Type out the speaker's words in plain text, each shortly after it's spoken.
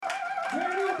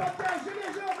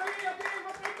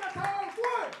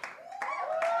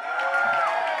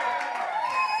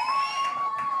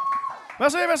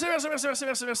Merci,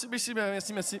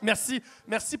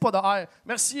 pas de R.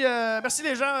 Merci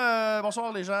les gens.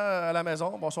 Bonsoir les gens à la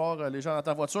maison. Bonsoir les gens dans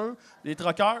ta voiture. Les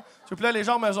troqueurs. S'il vous plaît, les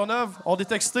gens à Maisonneuve ont des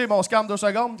textés. Bon, on se calme 2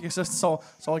 secondes. Ça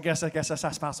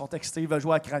se passe. Ils sont textés. Ils veulent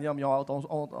jouer à Cranium. Ils ont hâte.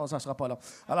 On s'en sera pas là.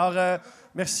 Alors,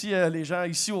 merci les gens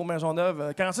ici au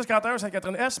Maisonneuve. 46 41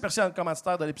 580 S. Merci à notre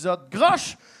commanditaire de l'épisode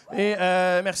Groche. Et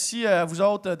merci à vous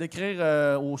autres d'écrire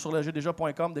sur le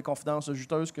gdja.com des confidences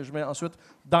juteuses que je mets ensuite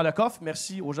dans le coffre.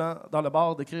 Merci aux gens dans le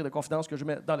bar d'écrire des confidences que je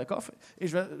mets dans le coffre. Et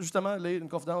je vais justement lire une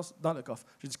confidence dans le coffre.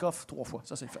 J'ai dit coffre 3 fois.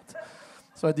 Ça, c'est fait.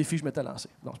 C'est un défi que je m'étais lancé.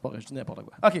 Non, c'est pas vrai. Je dis n'importe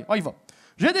quoi. OK, on y va.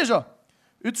 J'ai déjà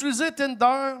utilisé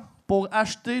Tinder pour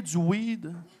acheter du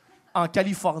weed en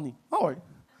Californie. Ah oui.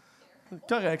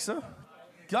 Correct, ça.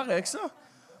 Tu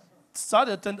sors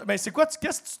de Tinder. Ben, c'est quoi?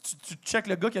 Qu'est-ce que tu checkes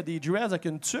le gars qui a des dreads avec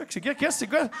une tuque? C'est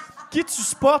quoi? Qui tu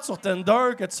spots sur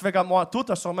Tinder que tu fais comme moi? Toi,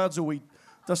 t'as sûrement du weed.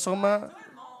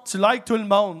 Tu likes tout le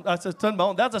monde. Ah, c'est tout le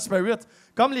monde. That's the spirit.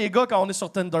 Comme les gars, quand on est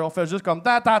sur Tinder, on fait juste comme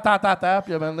ta, puis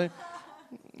à un moment donné,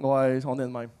 ouais, on est de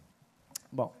même.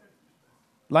 Bon.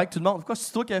 Like tout le monde. Pourquoi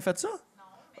c'est toi qui avais fait ça?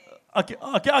 Non.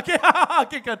 OK.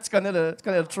 Tu connais le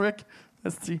trick.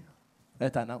 C'est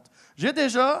étonnante. J'ai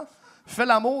déjà fait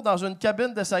l'amour dans une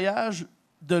cabine d'essayage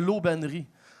de l'aubainerie.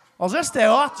 On dirait que c'était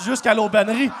hot jusqu'à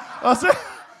l'aubainerie. Là,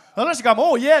 j'ai comme,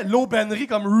 oh yeah, l'aubainerie,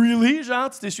 comme really, genre,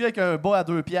 tu t'essuies avec un bas à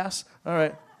 2 piastres. All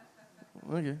right.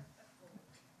 OK.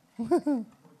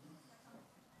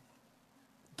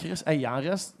 Chris, hey, il en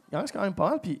reste quand même pas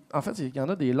mal. Puis, en fait, il y en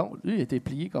a des longs. Lui, il a été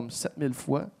plié comme 7000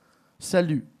 fois.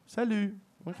 Salut.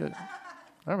 OK.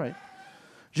 All right.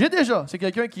 C'est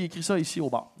quelqu'un qui écrit ça ici au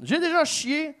bar. J'ai déjà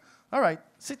chié. All right.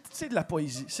 C'est de la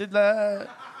poésie. C'est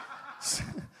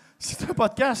un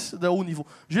podcast de haut niveau.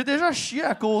 J'ai déjà chié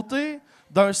à côté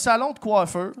d'un salon de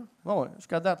coiffeur. Oh ouais,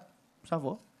 jusqu'à date, ça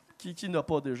va. Qui n'a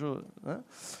pas déjà? Hein?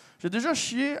 J'ai déjà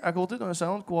chié à côté d'un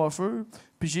salon de coiffeur,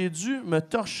 puis j'ai dû me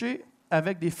torcher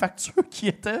avec des factures qui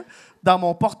étaient dans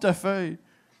mon portefeuille.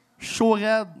 Chaud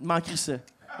raide, m'en crissait.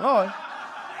 Ah ouais.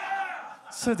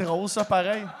 C'est drôle, ça,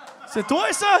 pareil. C'est toi,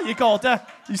 ça? Il est content.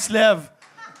 Il se lève.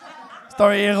 C'est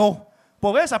un héros.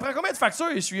 Pour vrai, ça prend combien de factures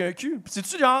essuyer un cul? Puis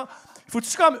c'est-tu genre...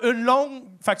 Faut-tu comme une longue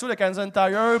facture de Canadian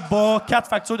Tire, bas 4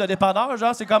 factures de dépanneur,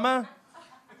 genre, c'est comment?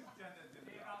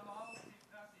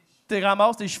 T'es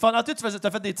ramasses, t'es chiffonnes. Ah,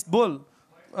 t'as fait des petites boules.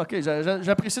 OK,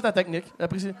 j'apprécie ta technique.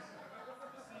 J'apprécie.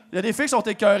 Il y a des filles qui sont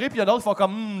écœurées, puis il y a d'autres qui font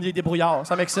comme, il est débrouillard.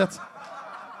 Ça m'excite.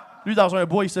 Lui, dans un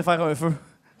bois, il sait faire un feu.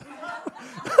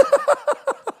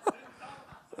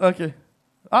 OK.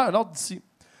 Ah, un autre d'ici.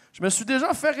 Je me suis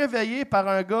déjà fait réveiller par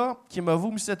un gars qui me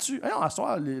vomissait dessus. Hey, on va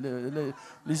asseoir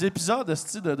les épisodes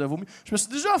de vomi. Je me suis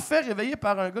déjà fait réveiller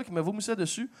par un gars qui me vomissait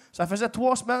dessus. Ça faisait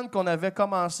 3 semaines qu'on avait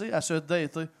commencé à se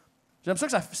dater. J'aime ça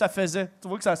que ça faisait. Tu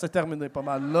vois que ça s'est terminé pas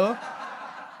mal là.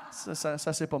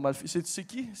 Ça s'est pas mal fait. C'est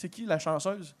qui la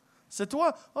chanceuse? C'est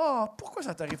toi? Ah, pourquoi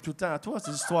ça t'arrive tout le temps à toi,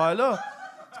 ces histoires-là?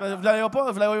 Vous la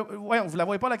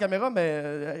voyez pas à la caméra,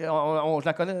 mais je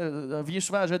la connais. Elle vient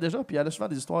souvent à Jeux déjà, puis elle a souvent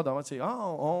des histoires d'avant. Puis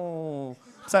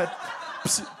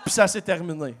ça s'est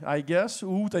terminé, I guess.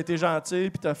 Ou t'as été gentil,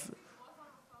 puis t'as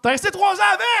resté 3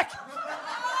 ans avec!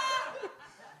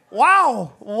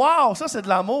 Wow! Ça, c'est de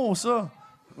l'amour, ça.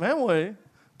 Ben oui.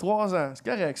 3 ans, c'est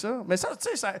correct, ça. Mais ça,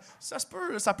 tu sais,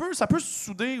 ça peut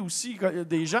souder aussi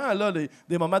des gens, là,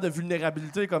 des moments de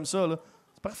vulnérabilité comme ça, là.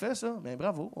 C'est parfait, ça. Bien,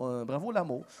 bravo. Bravo,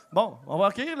 l'amour. Bon, on va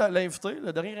accueillir l'invité,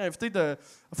 le dernier invité de...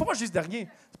 Faut pas que je dise dernier.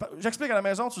 J'explique à la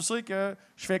maison, tu sais que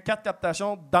je fais 4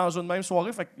 captations dans une même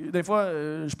soirée. Fait que des fois,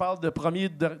 je parle de premier,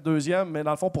 deuxième, mais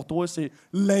dans le fond, pour toi, c'est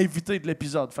l'invité de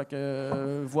l'épisode. Fait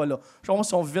que voilà. Je pense que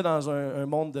si on vivait dans un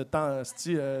monde de temps,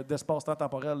 d'espace-temps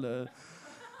temporel,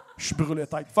 je suis brûlé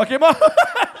tête. Fuck-moi!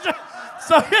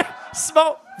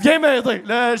 Simon, viens m'aider.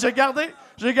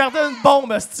 J'ai gardé une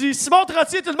bombe, asti. Simon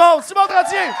Trottier, tout le monde! Simon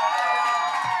Trottier!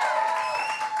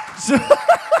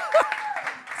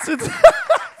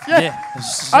 Yeah.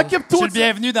 Occupe-toi. Je suis le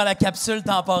bienvenu dans la capsule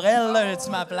temporelle. Là. Tu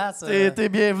ma place. T'es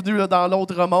bienvenu là, dans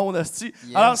l'autre monde, asti.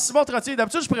 Yes. Alors, Simon Trottier,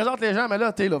 d'habitude, je présente les gens, mais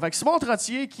là, t'es là. Fait que Simon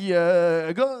Trottier, qui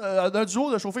un gars d'un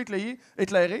duo de chauffeur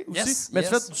éclairé aussi. Yes, Mais yes.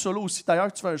 tu fais du solo aussi.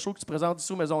 D'ailleurs, tu fais un show que tu présentes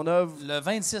ici au Maisonneuve. Le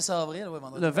 26 avril, oui,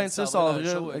 vendredi. Le 26 avril,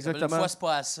 show, exactement. Une fois, c'est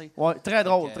pas assez. Ouais, très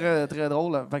drôle, Donc, très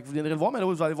drôle. Hein. Fait que vous viendrez le voir, mais là,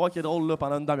 vous allez voir qu'il est drôle là,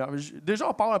 pendant une demi-heure. Déjà,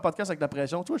 on part un podcast avec de la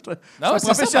pression. Tu vois, je suis un c'est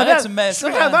ça, professionnel. pareil, tu me mets Je suis ça,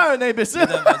 vraiment un imbécile.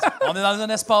 On est dans un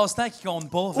espace-temps qui compte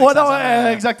pas. Ouais, non,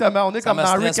 exactement. On est ça comme me dans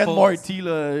stresse Rick and pas. Morty.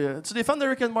 Là. Tu es des fans de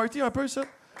Rick and Morty un peu, ça?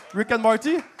 Rick and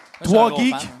Morty? je suis un 3 gros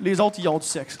geeks, fan. les autres, ils ont du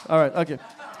sexe. All right, OK.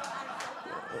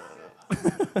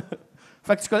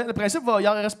 Fait que tu connais le principe, il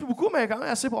en reste plus beaucoup, mais quand même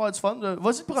assez pour avoir du fun.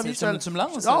 Vas-y, le premier. Tu me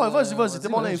lances? Ah ouais, vas-y, t'es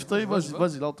mon vas-y, invité.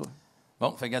 Vas-y, l'autre, toi.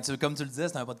 Bon, fait que comme tu le disais,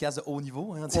 c'est un podcast de haut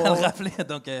niveau, hein, on tient à le rappeler.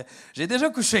 Donc, j'ai déjà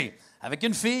couché avec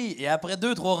une fille et après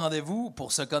 2-3 rendez-vous,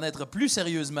 pour se connaître plus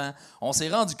sérieusement, on s'est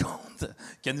rendu compte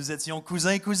que nous étions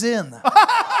cousins-cousines.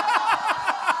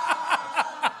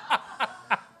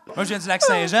 Moi, je viens du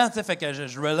Lac-Saint-Jean, tu sais, fait que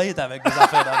je relate avec des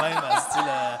affaires de même.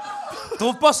 Je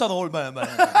trouve pas ça drôle, ben.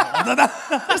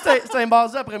 C'était un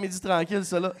basé après-midi tranquille,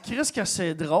 ça, là. Chris, que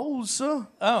c'est drôle, ça.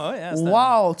 Ah ouais, hein,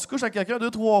 Wow! Tu couches avec quelqu'un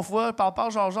 2-3 fois,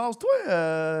 parle, genre,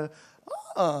 toi,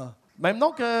 même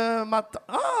nom que ma...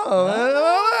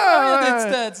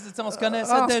 On se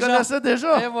connaissait On se déjà. connaissait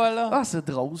déjà. Et voilà. Ah, c'est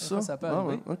drôle, ça. Ça peut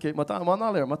arriver. OK, m'en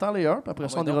aller un, puis après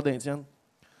ça, on ira donc. dans les tiennes.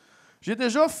 J'ai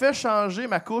déjà fait changer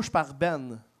ma couche par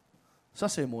Ben. Ça,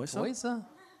 c'est moi, ça. Oui, ça.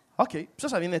 OK.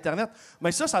 Ça vient d'Internet.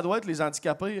 Mais ça doit être les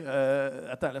handicapés.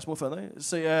 Attends, laisse-moi finir.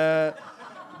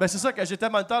 C'est ça, que j'étais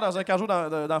moniteur dans un cajot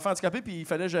d'enfants handicapés, puis il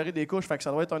fallait gérer des couches. Fait que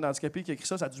ça doit être un handicapé qui a écrit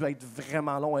ça. Ça a dû être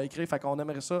vraiment long à écrire. Fait qu'on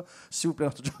aimerait ça, s'il vous plaît.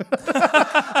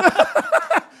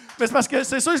 Mais c'est parce que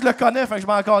c'est sûr, je le connais. Fait que je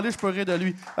m'en calais, je peux rire de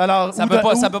lui. Alors, Ça peut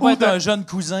pas être un jeune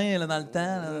cousin là, dans le temps.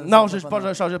 Là, non, je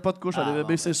ne changeais pas de couche à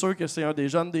bébé. C'est sûr que c'est un des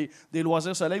jeunes des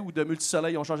Loisirs Soleil ou de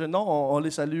Multisoleil. Ils ont changé de nom. On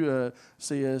les salue,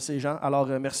 ces gens. Alors,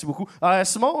 merci beaucoup.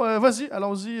 Simon, vas-y,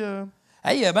 allons-y.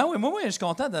 Hey, oui, moi, je suis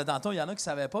content. Tantôt, il y en a qui ne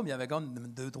savaient pas, mais il y avait comme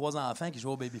 2-3 enfants qui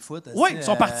jouaient au baby-foot. Oui, ils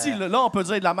sont partis. Là, on peut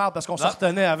dire de la merde parce qu'on se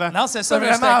retenait avant. Non, c'est ça. C'est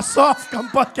vraiment soft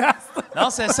comme podcast. Non,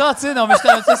 c'est ça, tu sais. Non, mais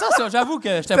c'est ça, j'avoue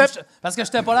que parce que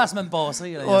j'étais pas là la semaine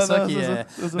passée. Là, c'est ça.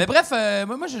 Mais bref,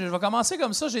 moi, je vais commencer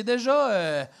comme ça. J'ai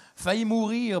déjà failli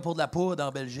mourir pour de la poudre en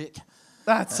Belgique.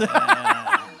 Ah, tu sais.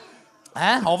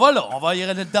 Hein? On va là. On va y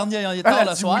aller le dernier. Il est tard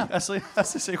le soir. Oui.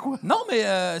 C'est quoi? Non,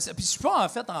 mais puis je suis pas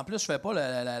en plus, je fais pas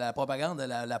la propagande de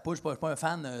la poudre. Je suis pas un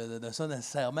fan de ça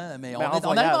nécessairement. Mais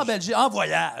on arrive en Belgique. En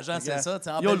voyage, hein, c'est ça.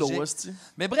 En YOLO, Belgique.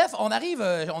 Mais bref, on arrive.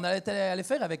 On allait aller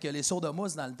faire avec les sourds de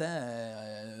mousse dans le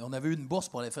temps. On avait eu une bourse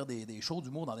pour aller faire des shows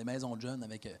d'humour dans des maisons de jeunes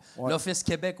avec l'Office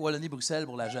Québec, Wallonie-Bruxelles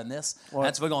pour la jeunesse. Ouais.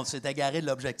 Hein, tu vois qu'on s'est égaré de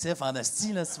l'objectif en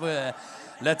esti. Là, tu vois,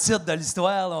 le titre de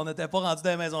l'histoire, là, on n'était pas rendu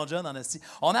dans les maisons de jeunes en esti.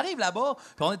 On arrive là-bas,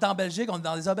 puis on est en Belgique, on est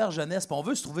dans des auberges jeunesse, puis on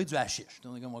veut se trouver du hashish.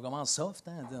 On commence soft,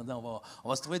 hein? On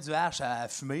va se trouver du hash à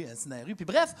fumer dans la rue. Puis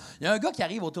bref, il y a un gars qui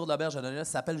arrive autour de l'auberge jeunesse,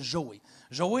 qui s'appelle Joey.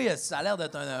 Joey, ça a l'air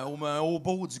d'être un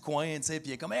hobo du coin, tu sais, puis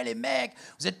il est comme, hey, les mecs,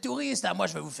 vous êtes touristes, moi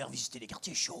je vais vous faire visiter les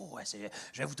quartiers chauds,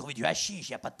 je vais vous trouver du hashish,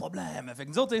 il n'y a pas de problème. Fait que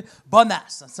nous autres,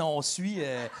 bonasse, on suit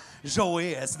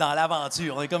Joey dans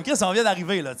l'aventure. On est comme, Chris, on vient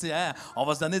d'arriver, là, tu sais, hein? On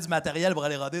va se donner du matériel pour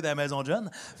aller roder dans la maison de jeunes.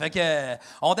 Fait que,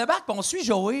 on débarque, puis on suit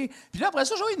Joey, puis là, après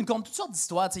ça, Joey, il nous compte toutes sortes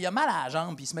d'histoires. Il a mal à la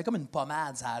jambe, puis il se met comme une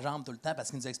pommade sur la jambe tout le temps parce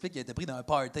qu'il nous explique qu'il a été pris d'un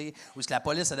party où la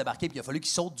police a débarqué, puis il a fallu qu'il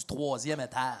saute du 3e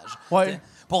étage. Ouais.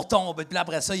 Pour tomber. Puis là,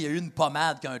 après ça, il y a eu une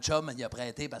pommade qu'un chum il a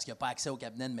prêté parce qu'il n'a pas accès au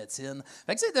cabinet de médecine.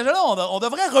 Fait que, tu sais, déjà là, on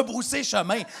devrait rebrousser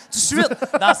chemin tout de suite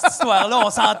dans cette histoire-là. On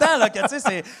s'entend, là, que, tu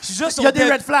sais, je suis juste Il y a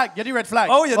des red flags.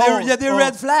 Oh, il y a des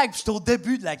red flags, puis je suis au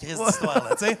début de la crise d'histoire,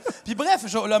 là, tu sais. Puis bref,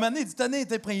 le moment il dit, tenez,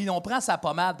 on prend sa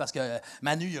pommade parce que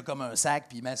Manu, il a comme un sac,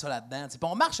 puis il met ça là-dedans. Puis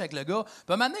on marche avec le gars.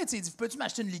 Puis un moment donné, il dit, peux-tu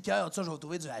m'acheter une liqueur? Ça, je vais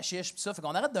trouver du hashish, puis ça. Fait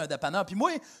qu'on arrête d'un dépanneur. Puis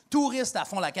moi, touriste à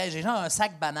fond la caisse, j'ai genre un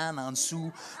sac banane en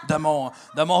dessous de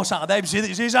mon chandail.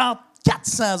 Puis j'ai genre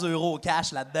 400 €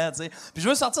 cash là-dedans, tu sais. Puis je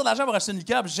veux sortir de l'argent pour acheter une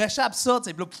liqueur, puis j'échappe ça, tu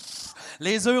sais. Puis là,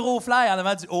 les Eurofly en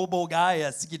avant du hobo guy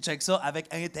qui check ça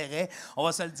avec intérêt, on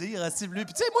va se le dire. Puis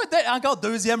tu sais, moi, encore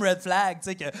deuxième red flag, tu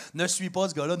sais, que ne suis pas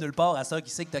ce gars-là nulle part à ça,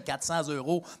 qui sait que t'as 400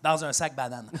 € dans un sac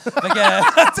banane. Fait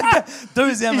que,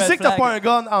 deuxième red flag. Il sait que t'as pas un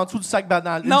gun en dessous du sac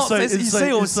banane. Non, il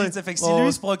sait aussi. Fait que si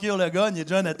lui se procure le gun, il est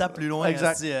déjà une étape plus loin.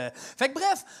 Exact. Fait que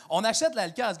bref, on achète la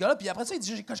liqueur à ce gars-là, puis après ça, il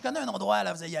dit, je connais un endroit,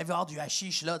 là, il y avait du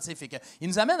hashish, là, tu sais. Fait que, il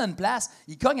nous amène à une place,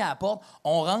 il cogne à la porte,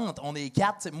 on rentre, on est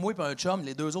 4, moi et un chum,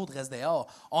 les 2 autres restent dehors.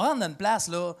 On rentre dans une place,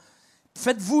 là.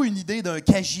 Faites-vous une idée d'un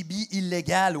cagibi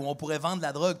illégal où on pourrait vendre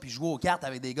la drogue puis jouer aux cartes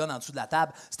avec des gars en dessous de la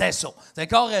table? C'était ça. C'était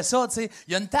carré ça, tu sais.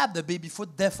 Il y a une table de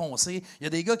baby-foot défoncée. Il y a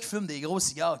des gars qui fument des gros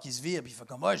cigares qui se virent puis il fait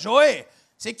comme, « Joey,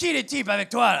 c'est qui les types avec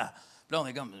toi, là? » Puis là, on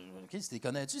est comme... OK, tu les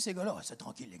connais-tu, ces gars-là? Ouais, c'est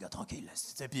tranquille, les gars, tranquille.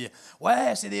 Puis,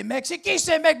 ouais, c'est des mecs. C'est qui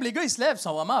ces mecs? Puis les gars, ils se lèvent, ils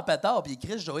sont vraiment en pétard, puis ils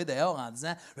crient Joey dehors en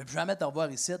disant, je vais plus jamais te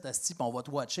revoir ici, asti, puis on va te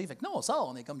watcher. Fait que non, on sort,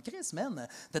 on est comme Chris, man.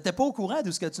 T'étais pas au courant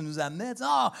de ce que tu nous amenais.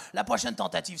 Ah, la prochaine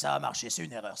tentative, ça va marcher. C'est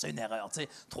une erreur, tu sais.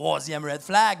 3e red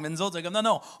flag, mais nous autres, c'est comme,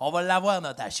 non, on va l'avoir,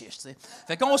 notre hashish, tu sais.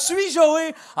 Fait qu'on suit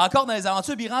Joey encore dans les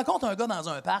aventures, puis il rencontre un gars dans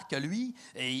un parc que lui,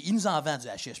 et il nous en vend du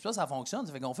hashish. Puis ça fonctionne.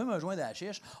 Ça fait qu'on fume un joint de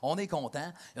hashish, on est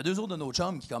content. Il y a 2 autres de nos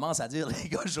chums qui commencent à dire, les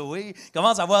gars, Joey,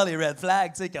 commence à voir les red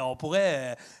flags, tu sais, qu'on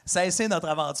pourrait cesser notre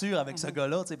aventure avec ce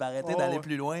gars-là, tu sais, arrêter d'aller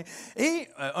plus loin. Et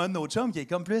un de nos chums qui est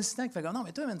comme plus insistant, qui fait comme, non,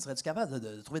 mais toi, man, serais-tu capable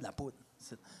de trouver de la poudre?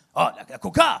 Ah, la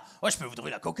coca! Ouais, je peux vous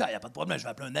trouver la coca, il a pas de problème. Je vais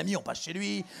appeler un ami, on passe chez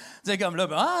lui. Tu sais, comme là,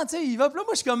 tu sais, il va. Puis là,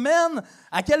 moi, je suis comme, man,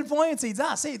 à quel point, tu sais, il dit,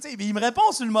 tu sais, il me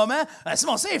répond sur le moment,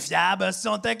 Simon, c'est fiable, si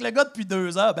on était avec le gars depuis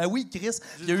 2 heures. Ben oui, Chris.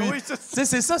 Tu sais,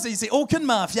 c'est ça, c'est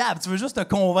aucunement fiable. Tu veux juste te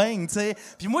convaincre, tu sais.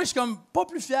 Puis moi, je suis comme pas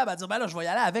plus fiable à dire, ben là, je vais y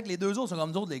aller avec les 2 autres. C'est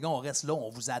comme nous autres, les gars, on reste là, on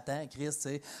vous attend, Chris, tu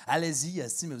sais. Allez-y,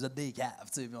 esti, mais vous êtes des caves,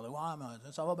 tu sais. Puis on dit, ouais,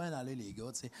 mais ça va bien aller, les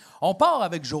gars, tu sais. On part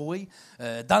avec Joey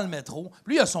dans le métro.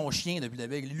 Puis lui, il a son chien depuis le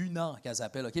début, Luna, qu'elle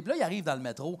s'appelle. OK? Puis là, il arrive dans le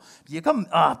métro, puis il est comme,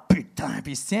 ah, putain!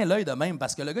 Puis il se tient l'œil de même,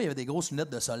 parce que le gars, il avait des grosses lunettes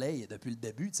de soleil depuis le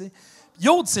début, tu sais. Puis il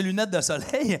ôte ses lunettes de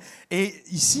soleil, et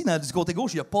ici, du côté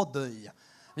gauche, il n'y a pas d'œil.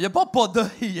 Il n'y a pas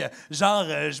d'œil, genre,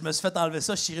 je me suis fait enlever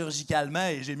ça chirurgicalement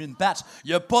et j'ai mis une patch. Il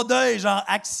n'y a pas d'œil, genre,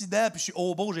 accident, puis je suis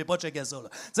hobo, j'ai pas checké ça, là.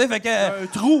 Tu sais, fait que... Un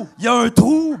trou. Il y a un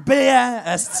trou béant,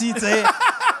 asti, tu sais.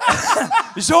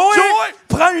 Joey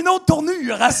prend une autre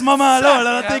tournure à ce moment-là.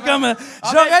 Là. T'es comme.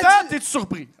 T'es-tu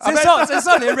surpris? C'est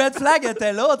ça. Les red flags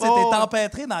étaient là. T'es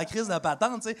empêtré dans la crise de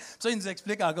patente. T'sais. Ça, il nous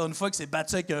explique encore une fois qu'il s'est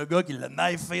battu avec un gars qui l'a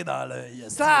knifé dans l'œil.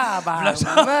 Puis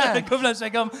là,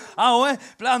 j'étais comme, ah ouais.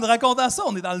 Puis là, en nous racontant ça,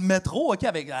 on est dans le métro, OK,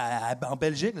 en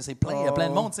Belgique, c'est plein, il y a plein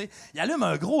de monde. T'sais. Il allume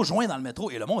un gros joint dans le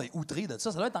métro et le monde est outré de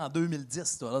ça. Ça doit être en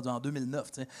 2010, toi, là, en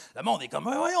 2009. T'sais. Le monde est comme,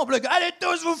 voyons, allez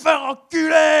tous vous faire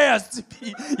enculer!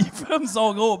 Puis il fume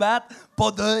son gros bat, pas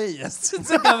d'œil.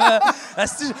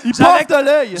 Il porte de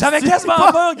l'œil. J'avais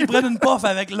quasiment peur qu'il prenne une puff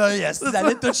avec l'œil. Il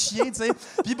allait tout chier, tu sais.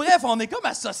 Puis bref, on est comme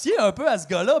associé un peu à ce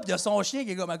gars-là, puis il y a son chien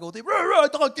qui est comme à côté.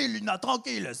 Tranquille, Luna,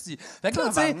 tranquille, esti. Fait que là,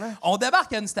 tu sais, on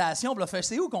débarque à une station, puis là, fait,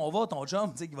 c'est où qu'on va, ton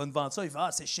chum, tu sais, qui va nous vendre ça? Il fait,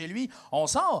 c'est chez lui. On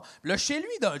sort. Puis là, chez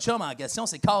lui d'un chum en question,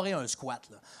 c'est carré un squat,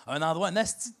 là. Un endroit, un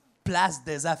esti place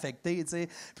désaffectée, tu sais.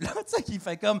 Puis là, tu sais, qui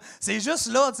fait comme, c'est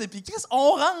juste là, tu sais. Puis Chris,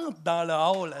 on rentre dans le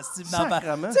hall, tu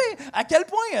sais, à quel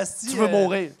point, tu veux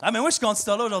mourir. Ah, mais moi, je suis contre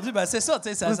là aujourd'hui, ben c'est ça,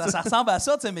 tu sais, ça ressemble à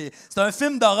ça, tu sais, mais c'est un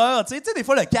film d'horreur, tu sais, des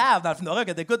fois, le cave dans le film d'horreur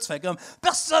que t'écoutes, tu fais comme,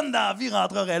 personne dans la vie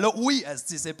rentrerait là. Oui,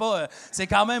 c'est pas, c'est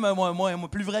quand même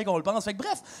plus vrai qu'on le pense. Fait que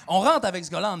bref, on rentre avec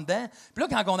ce gars-là en dedans. Puis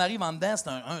là, quand on arrive en dedans, c'est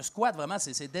un squat, vraiment,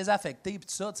 c'est désaffecté, puis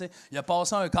tout ça, tu sais. Il a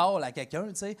passé un call à quelqu'un,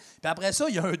 tu sais. Puis après ça,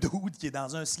 il y a un dude qui est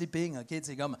dans un sleeping, OK,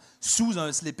 c'est comme sous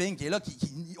un sleeping qui est là,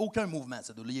 qui aucun mouvement,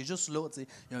 ça. Il est juste là, tu sais.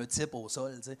 Il y a un type au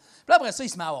sol, tu sais. Puis après ça, il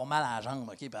se met à avoir mal à la jambe,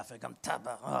 OK, puis elle fait comme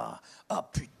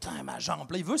putain, ma jambe.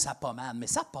 Puis là, il veut sa pommade, mais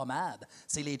sa pommade,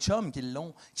 c'est les chums qui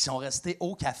l'ont, qui sont restés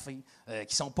au café,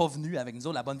 qui sont pas venus avec nous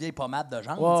autres, la bonne vieille pommade de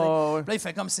jambe, tu sais. Puis là, il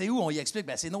fait comme, c'est où? On lui explique,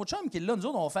 ben c'est nos chums qui l'ont, nous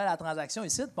autres, on fait la transaction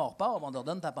ici, puis on repart, on leur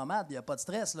donne ta pommade, il n'y a pas de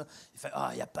stress, là. Il fait,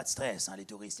 il n'y a pas de stress, hein, les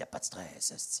touristes, il n'y a pas de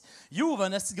stress. Il ouvre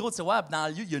un esti gros tiroir, puis dans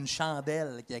le lieu, il y a une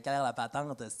chandelle qui éclaire la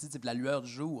patente, esti, puis la lueur du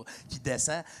jour qui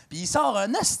descend, puis il sort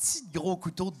un esti de gros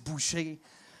couteau de boucher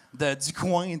du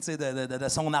coin, tu sais, de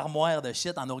son armoire de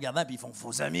shit en nous regardant, puis ils font,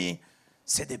 vos amis,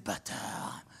 c'est des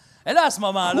bâtards. Et là, à ce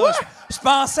moment-là, je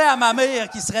pensais à ma mère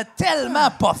qui serait tellement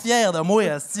pas fière de moi,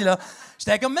 esti, là.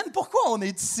 J'étais comme, man, pourquoi on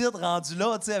est ici rendu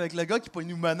là, tu sais, avec le gars qui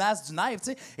nous menace du knife,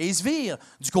 tu sais, et il se vire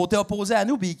du côté opposé à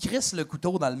nous, puis il crisse le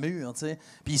couteau dans le mur, tu sais,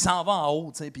 puis il s'en va en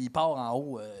haut, tu sais, puis il part en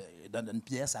haut d'une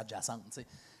pièce adjacente, tu sais.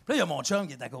 Puis là, il y a mon chum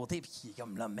qui est à côté, puis qui est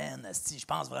comme là, man, esti, je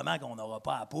pense vraiment qu'on n'aura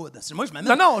pas à poudre. Moi, je me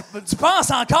mets. Non, tu penses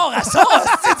encore à ça,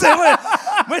 esti, tu sais,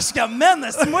 moi, je suis comme, man,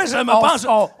 esti, moi, je me pense.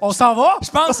 On s'en va?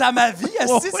 Je pense à ma vie,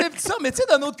 esti, c'est ça. Mais tu sais,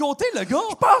 d'un autre côté, le gars.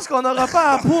 Je pense qu'on n'aura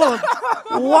pas à poudre.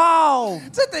 Wow!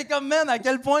 Tu sais, t'es comme, man, à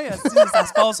quel point, esti, ça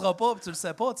se passera pas, puis tu le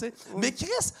sais pas, tu sais. Mais Chris,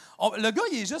 le gars,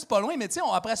 il est juste pas loin, mais tu sais,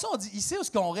 après ça, on dit, ici où est-ce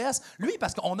qu'on reste? Lui,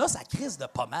 parce qu'on a sa crise de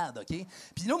pommade, OK?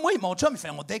 Puis là, moi, mon chum, il fait,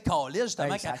 on décalait,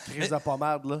 justement. Sa crise de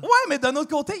pommade, là. Ouais, mais d'un autre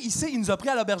côté, il nous a pris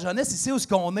à l'aubergonniste, ici où est-ce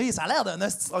qu'on est. Ça a l'air d'un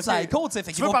hostie psycho, tu sais.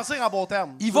 Tu veux partir en bon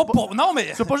terme. Non,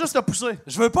 mais. Tu veux pas juste te pousser.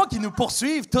 Je veux pas qu'ils nous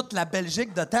poursuivent toute la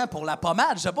Belgique de temps pour la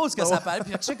pommade. Je sais pas où ce que ça peut aller.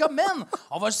 Puis je sais comme, man,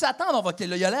 on va juste attendre.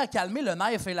 Il a l'air calmé, le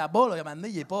knife est là-bas. Là, maintenant,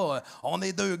 il est pas. On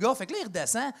est 2 gars. Fait que là, il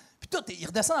redescend. Puis il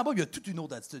redescend là-bas, il y a toute une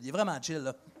autre attitude. Il est vraiment chill,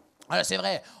 là. Alors, c'est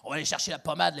vrai, on va aller chercher la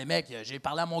pommade, les mecs. J'ai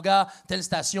parlé à mon gars, telle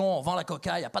station, on vend la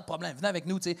coca, il n'y a pas de problème, venez avec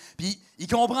nous, tu sais. Puis il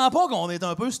comprend pas qu'on est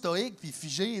un peu stoïque puis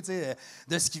figé, tu sais,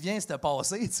 de ce qui vient de se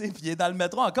passer, tu sais. Puis il est dans le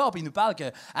métro encore, puis il nous parle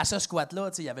qu'à ce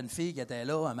squat-là, tu sais, il y avait une fille qui était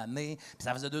là un moment donné, puis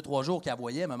ça faisait 2-3 jours qu'elle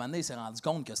voyait, mais un moment donné, il s'est rendu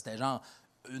compte que c'était genre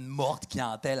une morte qui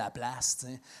hantait la place, tu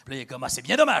sais. Puis là, il est comme, c'est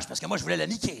bien dommage, parce que moi, je voulais la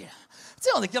niquer. Tu sais,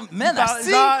 on est comme, man,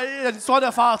 asti... L'histoire de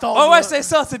fantôme. Ah ouais, c'est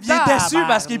ça, c'est bien déçu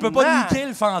parce qu'il peut pas niquer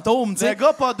le fantôme, tu sais. Le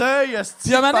gars pas d'œil, asti.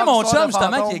 Puis à un moment donné, mon chum,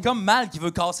 justement, qui est comme mal, qui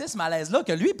veut casser ce malaise-là,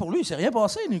 que lui, pour lui, il s'est rien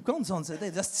passé, il nous compte, c'était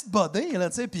des asti de bodé,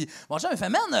 là, tu sais. Puis mon chum, il fait,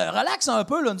 man, relax un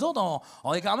peu, là, nous autres,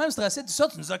 on est quand même stressés, tout ça,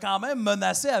 tu nous as quand même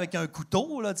menacés avec un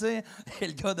couteau, là, tu sais. Et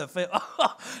le gars de fait,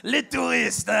 les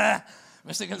touristes, hein?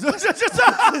 Mais c'est comme C'est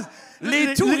ça!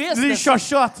 Les touristes. Les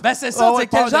chochottes. Ben, c'est ça, Ah ouais,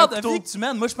 quel peur genre d'un de couteau. vie que tu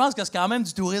mènes? Moi, je pense que c'est quand même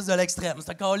du tourisme de l'extrême.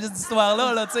 Cette calice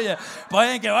d'histoire-là, tu sais. Pas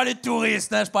rien que les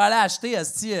touristes. Hein. Je peux aller acheter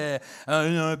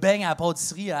un beigne à la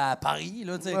pâtisserie à Paris,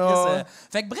 là, tu sais. Ouais.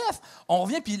 Fait que bref, on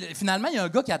revient, puis finalement, il y a un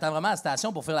gars qui attend vraiment à la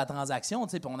station pour faire la transaction,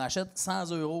 tu sais, puis on achète 100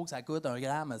 € que ça coûte, 1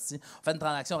 gramme, on fait une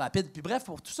transaction rapide. Puis bref,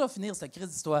 pour tout ça finir, cette crise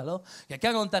d'histoire-là, que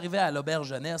quand on est arrivé à l'auberge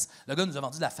jeunesse, le gars nous a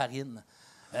vendu de la farine.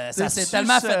 Ça s'est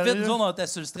tellement fait vite, nous autres, on était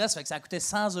sur le stress, fait que ça a coûté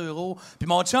 100 €. Puis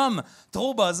mon chum,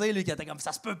 trop buzzé, lui, qui était comme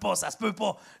ça se peut pas,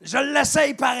 je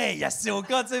l'essaye pareil, assis au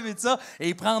cas, tu sais, mais tout ça. Et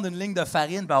il prend une ligne de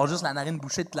farine, puis avoir juste la narine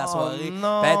bouchée toute la soirée,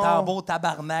 non. puis être en beau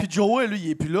tabarnak. Puis Joey, lui, il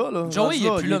est plus là. Joey, il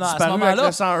est plus là, non, à ce disparu moment-là. avec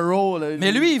le 100 €. Là.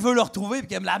 Mais lui, il veut le retrouver,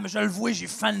 puis comme là, je le vois, j'ai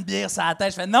fait une bière sur la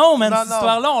tête. Je fais non, man, cette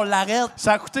histoire-là, on l'arrête.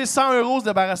 Ça a coûté 100 € se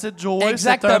débarrasser de Joey.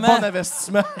 Exactement. C'est un bon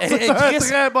investissement. C'est un Chris-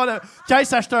 très bon. Quand il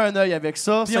s'achetait un œil avec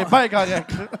ça, Puis c'est on- bien correct.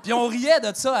 Puis on riait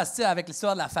de ça asti, avec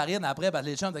l'histoire de la farine après, parce que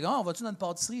les chums étaient comme, on va-tu dans une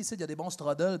pâtisserie ici, il y a des bons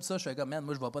strudels, puis ça, je fais comme, man,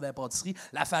 moi, je vais pas dans la pâtisserie.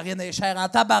 La farine est chère en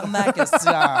tabarnak, asti,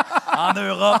 en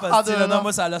Europe, asti, là, non,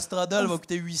 moi, ça, le strudel va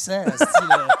coûter 800, asti,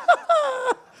 là.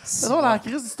 C'est drôle, la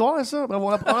crise d'histoire, ça.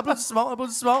 Bravo, on applaudit Simon,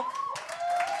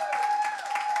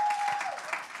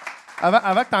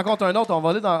 Avant que t'en comptes un autre, on va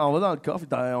aller dans le coffre.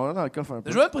 On va dans le coffre un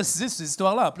peu. Je veux préciser sur ces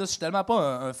histoires-là, en plus, je suis tellement pas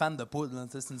un fan de poudre, là,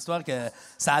 c'est une histoire que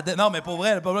ça a... Non, mais pour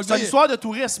vrai, pas C'est une histoire de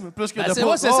tourisme, plus que Ben, de c'est,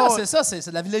 poudre. ouais, c'est Oh, ça, c'est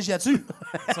de la villégiature.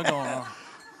 C'est ça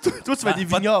qu'on... Toi, tu fais des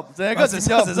pas- vignobles. C'est un Ouais, gars c'est de ça,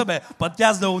 vignoble. c'est ça. Ben,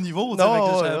 podcast de haut niveau, tu sais, fait que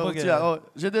je savais pas que...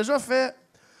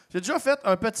 J'ai déjà fait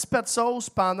un petit pet de sauce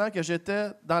pendant que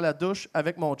j'étais dans la douche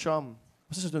avec mon chum.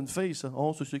 Ça, c'est une fille, ça.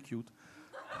 Oh, c'est cute.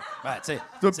 Ben, tu sais...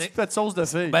 C'est un petit pet de sauce de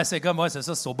fille. Ben, c'est comme, ouais, c'est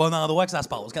ça, c'est au bon endroit que ça se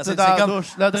passe. Quand C'est dans la comme,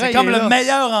 douche. Le drain, c'est comme il est le là.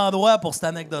 meilleur endroit pour cette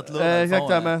anecdote-là. dans le fond,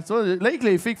 Exactement. hein. Tu vois, là, avec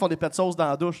les filles qui font des pets de sauce dans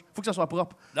la douche, faut que ça soit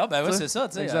propre. Non, ben oui, Tu sais, c'est ça,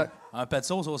 tu sais. exact. Un pet de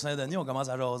sauce au Saint-Denis, on commence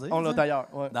à jaser. On tu l'a sais. d'ailleurs.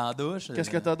 Ouais. Dans la douche. Qu'est-ce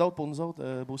que t'as d'autre pour nous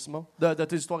autres, Beau Simon? De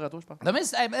tes histoires à toi, je pense. Demain,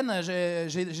 hey, Ben,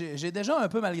 j'ai déjà un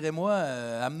peu, malgré moi,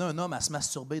 amené un homme à se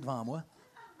masturber devant moi.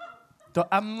 T'as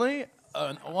amené.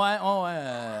 Ouais.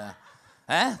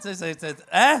 Hein? Tu sais,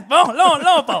 hein? Bon,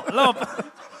 là, on part.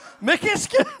 Mais qu'est-ce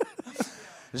que.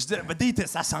 Je dis, ben, dis,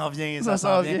 ça s'en vient, Ça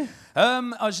s'en vient.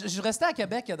 Je restais à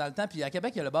Québec dans le temps, puis à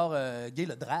Québec, il y a le bar gay,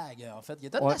 le Drag, en fait. Il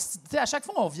était Ouais. tu sais, à chaque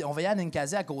fois, on voyait à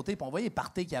Ninkasi à côté, puis on voyait les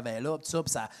parties qu'il y avait là, puis ça,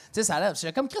 puis ça, tu sais, ça a l'air,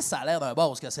 j'étais comme Chris, ça a l'air d'un bar,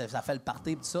 parce que ça fait le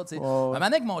party, puis tout ça, tu sais. Ouais. Un moment donné,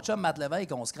 avec mon chum Matt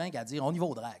Lévesque, on se craint à dire, on y va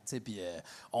au Drag, tu sais, puis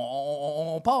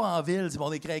on part en ville, tu sais,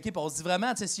 on est craqué, puis on se dit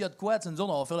vraiment, tu sais, s'il y a de quoi, tu sais, nous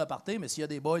autres, on va faire le party, mais s'il y a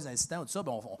des boys incitants ou tout ça,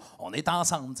 ben, on est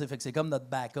ensemble, tu sais, fait que c'est comme notre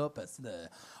backup, tu sais,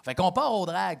 fait qu'on part au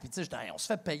Drag, puis tu sais, on se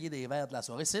fait payer des verres de la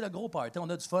soirée, c'est le gros party, on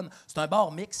a du fun, c'est un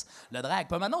bar mix, le Drag.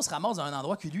 Puis maintenant, on se ramasse dans un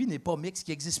endroit qui, lui, n'est pas mix, qui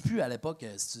n'existe plus à l'époque,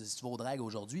 si tu vas au Drag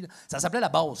aujourd'hui, là. Ça s'appelait la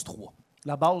Base 3.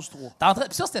 La base 3.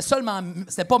 Puis ça,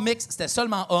 c'était pas mix, c'était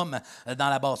seulement homme dans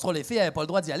la Base 3. Les filles n'avaient pas le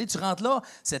droit d'y aller. Tu rentres là,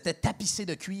 c'était tapissé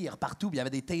de cuir partout, puis il y avait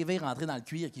des TV rentrés dans le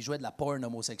cuir qui jouaient de la porn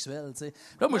homosexuelle, tu sais.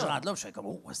 Puis là, moi, je rentre là, puis je fais comme,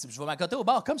 oh, je vais m'accoter au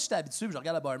bar, comme si j'étais habitué, puis je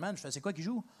regarde le barman, je fais, c'est quoi qui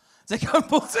joue? C'est comme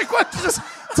pour. C'est quoi qui joue?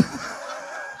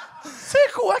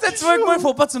 C'est quoi Tu vois que moi, il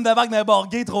faut pas que tu me débarques dans un bar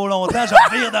gay trop longtemps. Je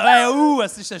vais rire de où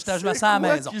si je me sens à la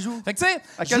quoi maison. qui joue? Fait que tu sais,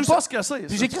 À je quel joue ça- poste que c'est? Puis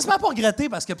ça? j'ai crissement pas regretté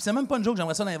parce que puis c'est même pas une joke que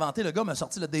j'aimerais ça l'inventer. Le gars m'a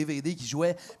sorti le DVD qui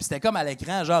jouait. Puis c'était comme à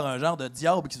l'écran, genre un genre de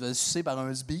diable qui se faisait sucer par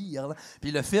un sbire. Là.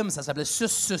 Puis le film, ça s'appelait Sus,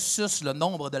 le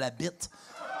nombre de la bite.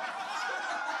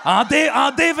 En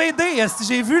DVD,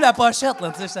 j'ai vu la pochette,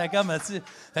 là, tu sais, j'étais comme, tu sais.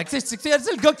 Fait que, tu sais,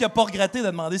 le gars qui a pas regretté de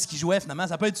demander ce qu'il jouait, finalement,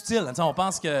 ça peut être utile, tu sais, on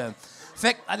pense que...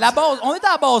 Fait que, la base, on était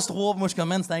à la base 3, moi, je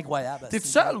commande, c'était incroyable. T'es tout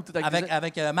seul ou t'es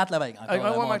avec Matt Lévesque, encore,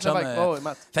 Ouais, mon Matt chum, Lévesque. Ouais,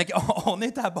 Matt. Fait qu'on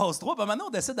était à la base 3, puis maintenant, on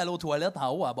décide d'aller aux toilettes en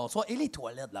haut à la base 3. Et les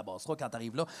toilettes de la base 3, quand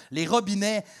t'arrives là, les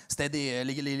robinets, c'était des...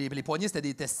 Les poignées, c'était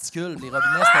des testicules, les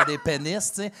robinets, c'était des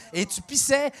pénis, tu sais. Et tu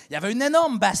pissais, il y avait une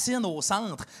énorme bassine au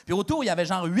centre, puis autour, il y avait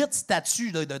genre 8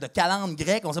 statues de calendes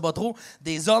grecques, on sait pas trop,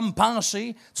 des hommes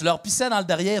penchés, tu leur pissais dans le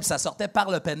derrière, puis ça sortait par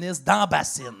le pénis dans la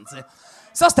bassine, tu sais.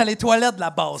 Ça, c'était les toilettes de la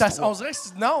base. On dirait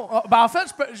que non. Ben, en fait,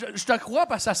 je te crois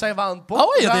parce que ça s'invente pas. Ah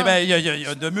oui, il y a Genre, il y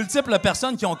a de multiples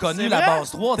personnes qui ont connu c'est la vrai?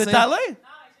 base 3. tu T'es sais. allé?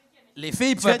 Les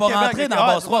filles ne Tu viens pouvaient de pas Québec, rentrer ok. dans la Ah,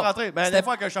 base tu peux 3. rentrer. Ben, C'était des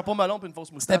fois, avec un chapeau melon et une fausse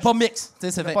moustache. c'était pas mix.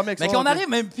 C'est pas mix, mais ouais, qu'on ouais. arrive,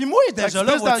 mais puis moi, Fait que déjà tu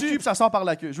là, pisses dans le vois-tu, cul puis ça sort par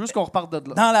la queue. Je veux juste qu'on reparte de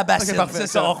là. dans la bassine. Ok, parfait, C'est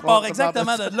ça, on on repart repart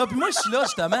exactement de de là. Puis moi, je suis là,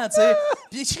 justement, tu sais.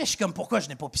 Puis je suis comme, pourquoi je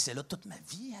n'ai pas pissé là toute ma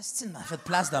vie? Asti, il m'a fait de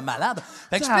place de malade.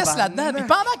 Fait que je pisse là-dedans. Puis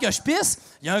pendant que je pisse,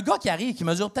 il y a un gars qui arrive, qui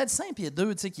mesure peut-être 5 pieds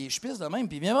 2, tu sais, je pisse de même.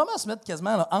 Puis il vient vraiment se mettre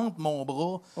quasiment là, entre mon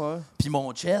bras Ouais. puis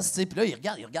mon chest, tu sais. Puis là,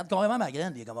 il regarde carrément ma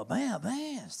graine. Puis il est comme,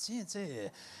 asti, tu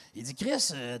sais. Il dit,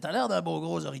 Chris, t'as l'air d'un beau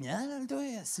gros orignal, toi.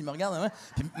 S'il me regarde,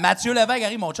 puis Mathieu Lévesque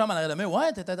arrive, mon chum en arrière de moi.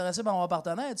 Ouais, t'es intéressé par mon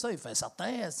partenaire, tu sais. Il fait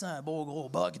certain, c'est un beau gros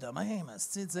bug de même,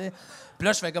 tu sais. Puis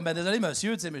là, je fais comme, ben désolé,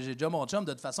 monsieur, tu sais, mais j'ai déjà mon chum.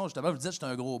 De toute façon, justement, vous dites, j'étais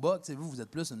un gros bug. Tu sais, vous êtes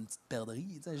plus une petite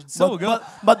perdrix. Je dis ça au gars.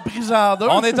 Mode brisé en deux.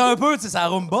 On est un peu, tu sais, ça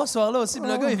rumba ce soir-là aussi. Puis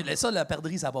le gars, il fait ça, la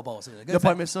perdrix, ça n'a pas passé. Le gars, Il a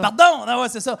pas aimé ça. Pardon, non, ouais,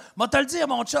 c'est ça. Moi, te le dire,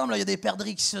 mon chum, il y a des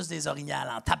perdrix qui sucent des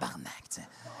orignales en tabarnak, tu sais.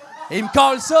 Et il me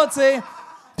colle ça, tu sais.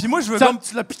 Puis moi, je veux comme...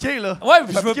 Tu l'as piqué, là. Ouais,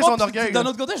 je veux piqué pas... son orgueil. D'un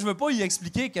autre côté, je veux pas y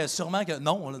expliquer que sûrement que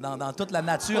non, là, dans toute la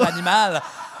nature animale,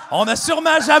 on n'a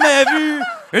sûrement jamais vu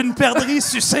une perdrix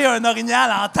sucer un orignal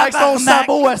en tabarnak. Avec son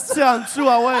sabot assis en dessous,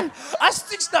 ah ouais. Ah,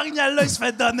 c'est que cet orignal-là, il se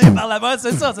fait donner par là-bas,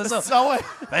 c'est ça. Ah ouais.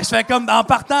 Ben, je fais comme, en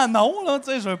partant, non, là, tu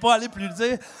sais, je veux pas aller plus le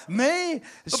dire, mais...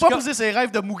 Tu peux pas briser ses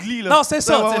rêves de Mougli, là. Non, c'est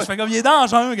ça, Ouais, tu sais, ouais. je fais comme, il est dans la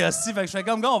jungle, fait que je fais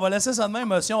comme, gars, on va laisser ça de même,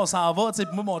 monsieur, on s'en va, tu sais,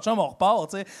 puis moi, mon chum, on repart,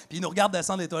 tu sais, puis il nous regarde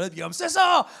descendre les toilettes, puis comme, c'est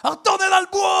ça, retournez dans le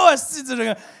bois, esti, tu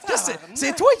sais,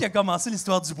 c'est toi qui as commencé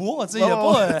l'histoire du bois, tu sais, il y a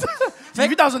Ouais, pas... ouais. Il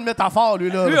vit dans une métaphore, lui,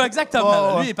 là. Lui, exactement.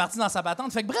 Ouais, ouais. Lui, il est parti dans sa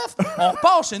patente. Fait que bref, on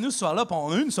repart chez nous ce soir-là, puis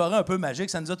on a eu une soirée un peu magique.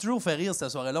 Ça nous a toujours fait rire, cette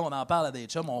soirée-là. On en parle à des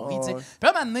chums, on rit, tu sais. ouais. Puis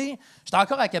à un moment donné, j'étais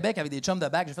encore à Québec avec des chums de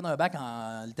bac. J'ai fait un bac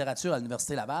en littérature à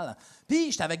l'Université Laval.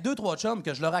 Puis j'étais avec 2-3 chums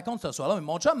que je leur raconte ce soir-là. Mais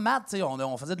mon chum, Matt, tu sais,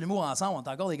 on faisait de l'humour ensemble, on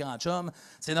était encore des grands chums.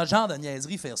 C'est notre genre de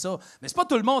niaiserie faire ça. Mais c'est pas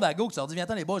tout le monde à go qui se leur dit,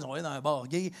 viens-t'en les boys, on va aller dans un bar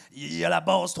gay. Il y a la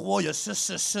base 3, il y a sus,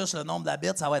 le nombre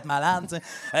d'habits, ça va être malade, tu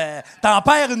sais. T'en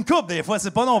perds une coupe des fois.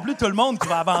 C'est pas non plus tout le monde qui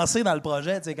va avancer dans le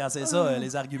projet, tu sais, quand c'est ça,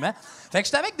 les arguments. Fait que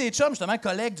j'étais avec des chums, justement,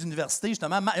 collègues d'université,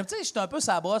 justement. Tu sais, j'étais un peu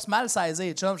sa brosse, mal saisi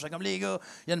les chums. J'étais comme, les gars,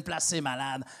 il y a une place, c'est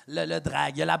malade. Le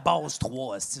drag, il y a la base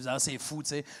 3, c'est fou, tu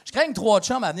sais. Je craigne 3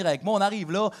 chums à venir avec moi, on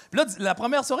arrive là. Puis là, la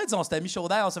première soirée, on s'était mis chaud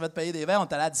d'air, on s'est fait payer des verres, on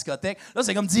était à la discothèque. Là,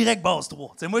 c'est comme direct base 3.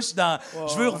 Tu sais, moi, je suis dans.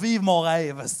 Je veux revivre mon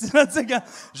rêve. Tu sais, quand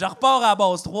je repars à la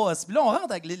base 3. Puis là, on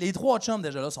rentre avec les 3 chums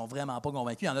déjà là, sont vraiment pas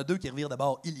convaincus. Il y en a 2 qui revirent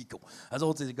d'abord illico. Eux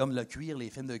autres, c'est comme le cuir, les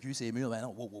films de cul, c'est murs. Ben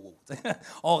non, wow.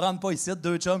 On rentre pas ici,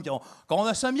 2 chums qu'on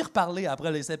a semi-reparlé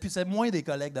après. Puis c'est moins des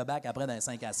collègues de bac après dans les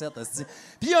 5 à 7. Puis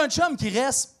il y a un chum qui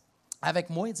reste avec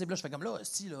moi, tu sais, là, je fais comme là,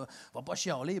 esti, là, va pas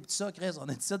chialer, pis tout ça, Chris, on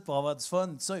est ici pour avoir du fun,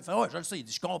 tout ça. Il fait, ouais, je le sais, il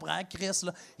dit, je comprends, Chris,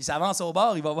 là. Il s'avance au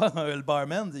bar, il va voir le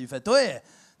barman, il fait, toi,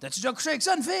 t'as-tu déjà couché avec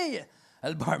ça, une fille?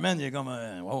 Le barman, il est comme,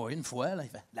 ouais, une fois, là. Il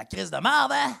fait, la crise de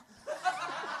merde, hein?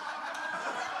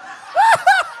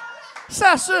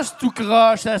 Ça suce tout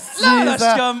croche, ça se Là, je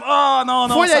suis comme, oh, non.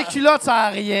 Faut y ça- aller culotte, ça a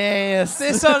rien.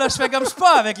 C'est ça, là, je fais comme, je suis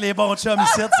pas avec les bons chums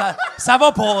ici, ça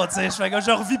va pas, tu sais. Je fais comme,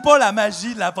 je revis pas la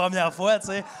magie de la première fois, tu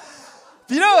sais.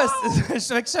 Puis là, je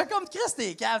suis comme, Chris,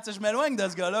 t'es cave, je m'éloigne de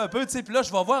ce gars-là un peu, tu sais. Puis là,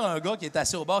 je vais voir un gars qui est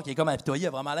assis au bar, qui est comme apitoyé, il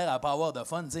a vraiment l'air à pas avoir de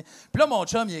fun, tu sais. Puis là, mon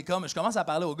chum, il est comme, je commence à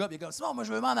parler au gars, puis il est comme, Simon, moi,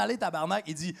 je veux m'en aller, tabarnak.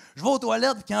 Il dit, je vais aux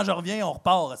toilettes, puis quand je reviens, on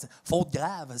repart. C'est faute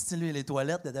grave, tu sais, lui, les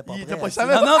toilettes, t'étais pas Il prêt. était pas- esti. il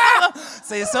savait Non,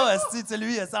 c'est ça, tu sais,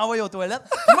 lui, il s'est envoyé aux toilettes.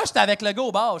 Puis moi, j'étais avec le gars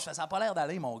au bar, je fais, ça a pas l'air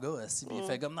d'aller, mon gars, esti. Puis il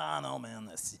fait comme, non, man,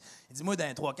 esti. Il dit, moi, dans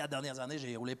les 3-4 dernières années,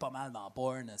 j'ai roulé pas mal dans le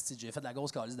porn. J'ai fait de la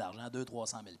grosse calice d'argent,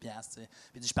 200-300 000 $. Puis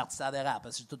il dit, je suis parti à des rap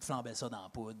parce que j'ai tout flambé ça dans la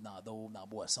poudre, dans la dope, dans la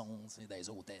boisson, dans les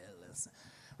hôtels.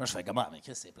 Moi, je fais comment? Mais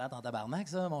Chris, c'est plate en tabarnak,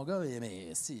 ça, mon gars. Mais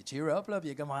si, cheer up, là. Puis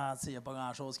il est comme, il n'y a pas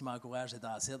grand-chose qui m'encourage, c'est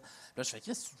en site. Puis là, je fais,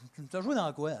 Chris, tu t'as joué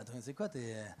dans quoi? C'est quoi tes.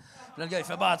 Puis là, le gars, il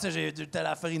fait, bah, tu sais, j'ai telle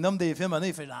affaire, il nomme des films,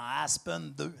 il fait genre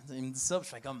Aspen 2. Il me dit ça, puis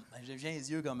je fais comme, j'ai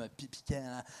les yeux comme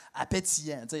piquants,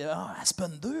 appétillants. Tu sais,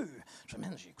 Aspen 2. Je fais,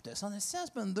 man, j'ai écouté ça, c'est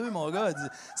Aspen 2, mon gars. Il dit,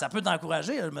 ça peut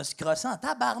t'encourager. Je me suis crossé en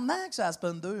tabarnak sur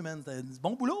Aspen 2, man. T'as du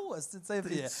bon boulot, tu sais.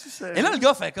 Puis, et là, le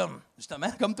gars fait comme, justement,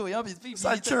 comme toi, puis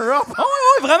Ça le cheer up.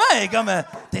 oui, vraiment, il est comme,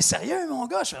 t'es sérieux, mon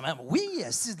gars? Je fais même, oui,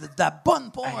 esti, de la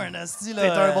bonne porn, esti, là. T'es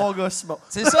un bon gars, Simon.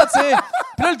 C'est ça, tu sais.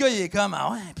 Puis là, le gars, il est comme,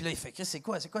 ah ouais. Puis là, il fait, c'est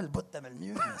quoi le bout que t'aimes le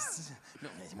mieux? esti? Là,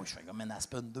 moi, je fais comme un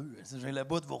Aspen 2. J'ai le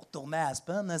bout de vous retourner à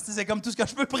Aspen. esti, c'est comme tout ce que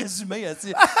je peux présumer.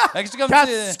 Esti. Fait que je suis comme, Quand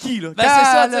tu sais, tu skis, là. ben, c'est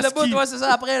ça, Quand tu sais, le le bout, ski. ouais, c'est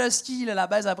ça. Après le ski, là, la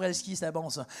baisse après le ski, c'est bon,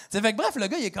 ça. T'sais, fait que bref, le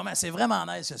gars, il est comme, c'est vraiment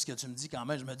nice ce que tu me dis quand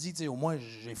même. Je me dis, tu sais, au moins,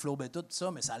 j'ai flobé tout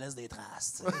ça, mais ça laisse des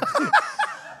traces. t'sais.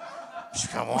 Je suis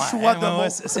comme, Choix de mots.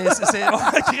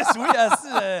 ouais, Chris, oui,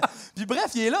 assis, puis bref,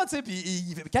 il est là, tu sais,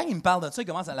 puis quand il me parle de ça, il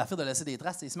commence à la faire de laisser des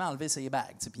traces, il se met à enlever ses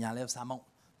bagues, tu sais, puis il enlève sa montre,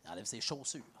 il enlève ses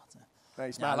chaussures, tu sais. Ouais,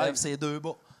 il se Il met à enlève l'aise. ses 2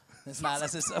 bas. Il se met à l'aise,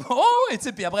 c'est ça. Oh, oui, tu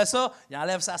sais, puis après ça, il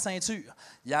enlève sa ceinture.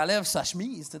 Il enlève sa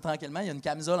chemise, tu sais, tranquillement. Il y a une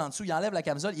camisole en dessous. Il enlève la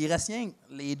camisole. Il reste rien que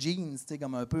les jeans, tu sais,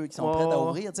 comme un peu, qui sont prêts à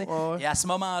ouvrir, tu sais. ouais. Et à ce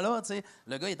moment-là, tu sais,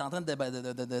 le gars, il est en train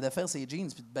de faire ses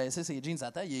jeans, puis de baisser ses jeans à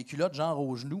terre. Il est culotte, genre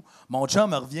aux genoux. Mon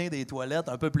chum revient des toilettes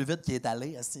un peu plus vite qu'il est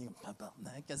allé.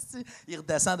 Il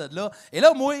redescend de là. Et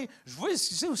là, moi, je vois, tu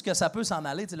sais, où est-ce que ça peut s'en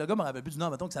aller. Tu sais, le gars me rappelle plus du nom,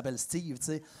 mettons, qui s'appelle Steve, tu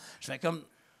sais. Je fais comme...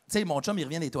 sais, mon chum, il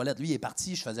revient des toilettes. Lui, il est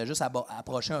parti. Je faisais juste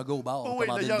approcher un gars au bar. Oh oui,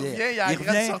 commander là, une il bière. revient, il a la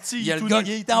gratte sortie, Il y a tout le gars, nu.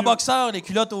 il était en boxeur, les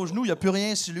culottes aux genoux, il n'y a plus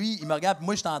rien sur lui. Il me regarde, puis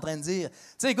moi, j'étais en train de dire, tu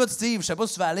sais, écoute, Steve, je sais pas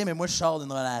si tu vas aller, mais moi, je sors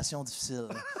d'une relation difficile.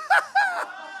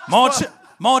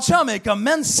 Mon chum est comme,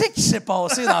 man, c'est qui s'est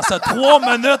passé dans ces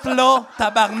 3 minutes-là,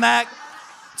 tabarnak?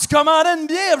 Tu commandais une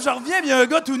bière, puis je reviens, puis il y a un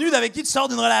gars tout nu avec qui tu sors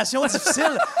d'une relation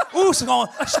difficile. Ou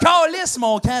je calisse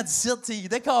mon camp d'ici, tu sais. Il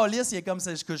décalisse, il est comme,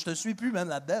 je te suis plus, man,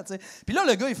 là-dedans, tu sais. Puis là,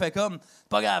 le gars, il fait comme,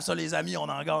 pas grave, ça, les amis, on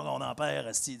en gagne, on en perd.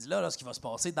 Il dit, là, ce qui va se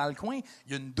passer, dans le coin,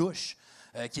 il y a une douche.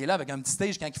 Qui est là avec un petit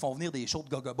stage quand ils font venir des shows de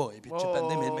Gaga et puis Chip and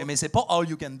Dale. Mais c'est pas all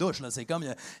you can douche. Là. C'est comme,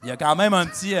 il y a quand même un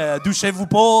petit douchez-vous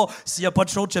pas s'il n'y a pas de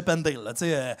show de Chip and Dale. Là,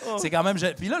 c'est quand même...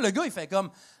 Puis là, le gars, il fait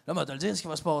comme, là, moi, te le dire ce qui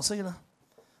va se passer. Là.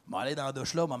 Je vais aller dans la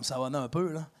douche là, je vais me savonner un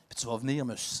peu, là, puis tu vas venir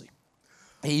me sucer.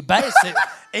 Et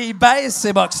il baisse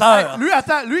ses boxeurs. Lui,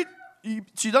 attends,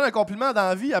 tu lui donnes un compliment dans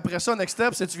la vie, après ça, next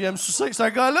step, c'est tu viens me sucer. Ce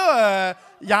gars-là,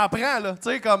 il en prend, là, tu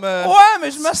sais, comme... Ouais,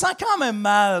 mais je me sens quand même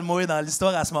mal, moi, dans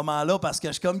l'histoire à ce moment-là, parce que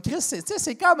je suis comme, Chris,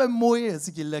 c'est quand même moi,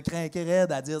 qui le craquait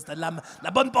raide à dire, c'était de la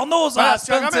bonne porno, ça.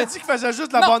 Tu as quand même dit qu'il faisait juste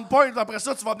de la bonne pointe, après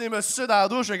ça, tu vas venir me sucer dans la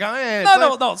douche, c'est quand même...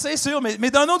 Non, c'est sûr, mais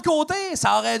d'un autre côté,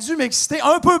 ça aurait dû m'exciter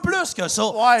un peu plus que ça.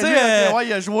 Ouais, lui,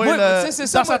 il a joué,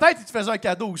 dans sa tête, il te faisait un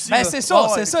cadeau aussi. Ben, c'est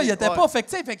ça, il était pas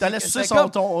affecté. T'allais sucer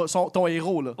ton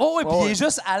héros, là. Oh, oui, puis il est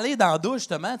juste allé dans la douche,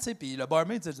 justement, tu sais, puis le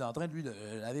barmaid, tu sais, en train de lui de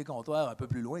laver le comptoir un peu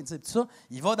plus loin, tu sais, tout ça.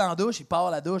 Il va dans la douche, il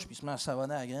part la douche, puis il se met à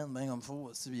savonner à la graine, bien comme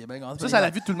faut. Il est bien content. Ça, c'est la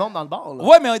vue de tout le monde dans le bar, là.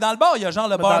 Ouais, mais dans le bar, il y a genre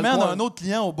le barman, un autre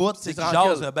client au bout, qui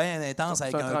tranquille. jase bien intense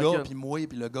avec un gars, puis moi,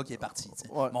 puis le gars qui est parti, tu sais.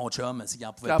 Mon chum, qui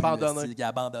en pouvait plus, qui a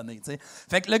abandonné, tu sais.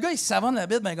 Fait que le gars, il se savonne la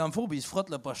bite bien comme faut, puis il se frotte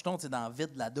le pocheton, tu sais, dans le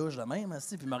vide de la douche de même,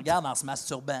 puis il me regarde en se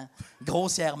masturbant,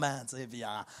 grossièrement, tu sais, puis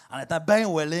en étant bien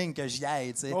willing que j'y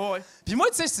aille, tu sais. Puis moi,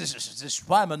 tu sais, je suis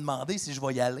pas à me demander si je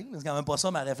vais y aller. C'est quand même pas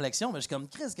ça ma réflexion, mais je suis comme,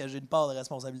 Chris, que j'ai une part de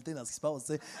responsabilité dans ce qui se passe,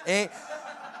 tu sais. Et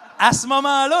à ce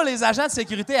moment-là, les agents de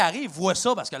sécurité arrivent, voient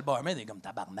ça, parce que le barman est comme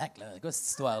tabarnak, là, quoi, cette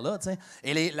histoire-là, tu sais.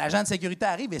 Et l'agent de sécurité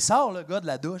arrive et sort le gars de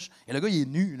la douche. Et le gars, il est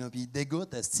nu, là, puis il dégoûte,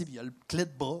 puis il a le clé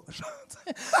de bras, genre,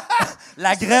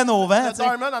 la graine au vent, tu sais.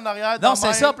 Le barman en arrière. Non,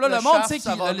 c'est ça. Puis là, le monde, tu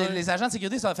sais, les agents de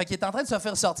sécurité, fait qu'il est en train de se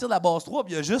faire sortir de la base 3,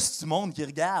 puis il y a juste du monde qui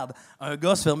regarde un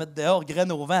gars se faire mettre dehors,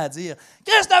 graine au vent, à dire «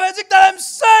 Chris, t'avais dit que t'allais me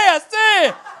sucer,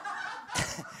 asti! »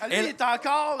 Lui, il est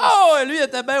encore... Oh, lui, il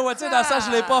était bien ouaté dans ça,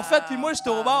 je l'ai pas fait. Puis moi, j'étais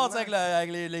au bord, tu sais,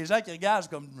 avec les gens qui regardent, je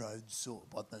suis comme, dis ça,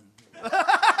 pas tant.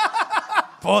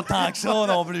 Pas tant que ça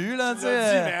non plus, là, tu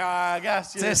sais. Mais regarde,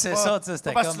 c'est ça, tu sais,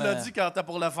 c'était comme... Parce que comme... tu l'as dit quand t'as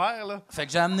pour le faire, là. Fait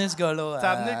que j'ai amené ce gars-là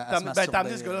T'as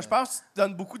amené ce gars-là. Je pense que tu te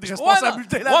donnes beaucoup de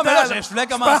responsabilités là-dedans. Ouais, mais là, je voulais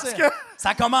commencer.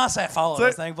 Ça commençait fort,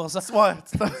 c'est pour ça. Ouais.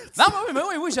 Non, mais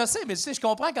oui, je sais, mais tu sais, je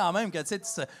comprends quand même que, tu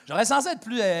sais, j'aurais censé être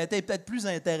peut-être plus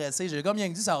intéressé. J'ai comme bien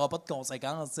dit, ça n'aura pas de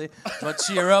conséquences, tu sais. Je vais te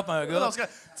cheer up un gars.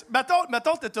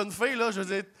 Mettons que t'es une fille, là, je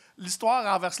veux dire, l'histoire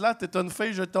renverse là, t'es une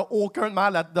fille, je t'ai aucun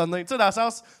mal à te donner. Tu sais, dans le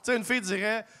sens, tu sais, une fille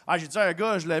dirait, j'ai dit à un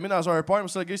gars, je l'ai mis dans un point, mais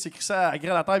ça, le gars, il s'est crissé à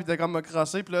graine à la terre, puis il était comme me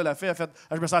crosser, puis là, la fille a fait,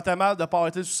 je me sentais mal de pas avoir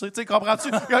été sucé. Tu sais,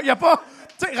 comprends-tu? Il y a pas.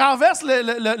 Tu sais, renverse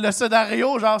le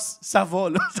scénario, genre, ça va,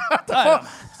 là.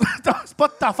 C'est pas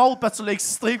de ta faute parce que tu l'as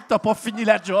excité et que t'as pas fini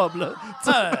la job, là.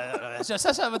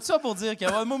 Ça va tout ça pour dire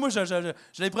que moi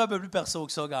je l'ai pris un peu plus perso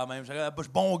que ça quand même. Je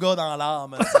suis bon gars dans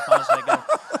l'âme.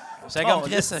 J'étais comme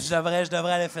Chris, je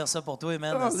devrais aller faire ça pour toi,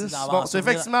 man. C'est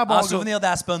effectivement bon. En souvenir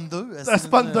d'Aspen 2.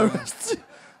 Aspen 2.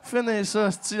 Finis ça,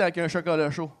 avec un chocolat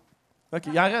chaud. OK,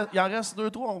 il en reste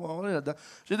 2-3, on va aller là-dedans.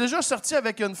 J'ai déjà sorti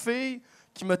avec une fille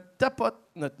qui me tapote...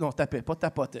 Non, tapait, pas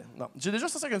tapotait. Non. J'ai déjà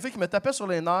sorti avec une fille qui me tapait sur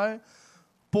les nerfs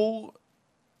pour...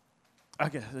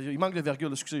 OK, il manque de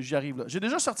virgule, excusez, j'y arrive là. J'ai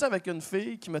déjà sorti avec une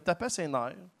fille qui me tapait ses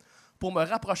nerfs pour me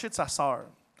rapprocher de sa sœur.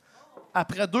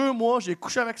 Après 2 mois, j'ai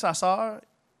couché avec sa sœur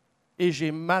et je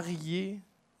l'ai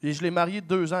mariée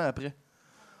 2 ans après.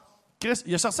 Chris,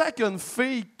 il a sorti avec une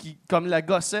fille qui, comme la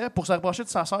gossait, pour se rapprocher de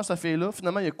sa sœur, cette fille-là.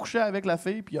 Finalement, il a couché avec la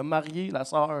fille puis il a marié la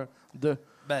sœur de...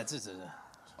 Ben, tu sais,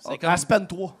 c'est comme... Aspen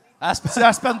 3. C'est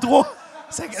Aspen 3.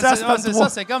 C'est ça,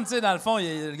 c'est comme, tu sais, dans le fond,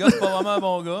 le gars, c'est pas vraiment un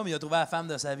bon gars, mais il a trouvé la femme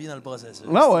de sa vie dans le processus.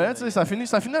 Ouais, tu sais, ça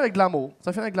finit avec de l'amour.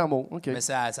 OK. Mais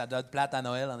ça doit être plate à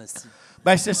Noël, en estime.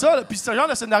 Ben, c'est ça. Puis c'est le genre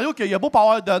de scénario qu'il y a beau pas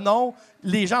avoir de nom,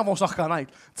 les gens vont se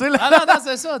reconnaître. Non,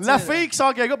 c'est ça. La fille qui sort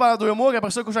avec un gars pendant 2 mois, qui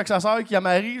après ça couche avec sa soeur, qui a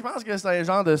marié, je pense que c'est un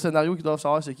genre de scénario qu'ils doivent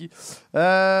savoir c'est qui.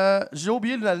 J'ai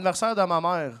oublié l'anniversaire de ma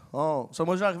mère. Oh, ça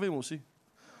m'est déjà arrivé, moi aussi.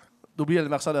 D'oublier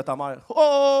l'anniversaire de ta mère.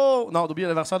 Oh! Non, d'oublier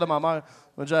l'anniversaire de ma mère.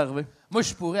 Ça m'est déjà arrivé. Moi, je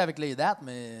suis pourri avec les dates,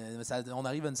 mais on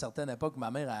arrive à une certaine époque où ma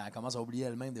mère elle commence à oublier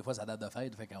elle-même des fois sa date de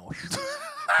fête. Fait qu'on...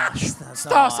 Tu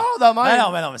t'en sors de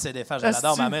même? Mais non, mais c'est des fois, je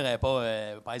l'adore. Ma mère n'est pas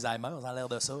Alzheimer, ça a l'air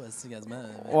de ça, quasiment.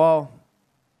 Wow.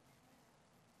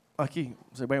 OK,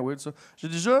 c'est bien weird, ça. J'ai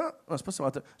déjà... Non, c'est pas si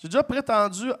mental. J'ai déjà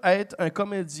prétendu être un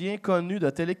comédien connu de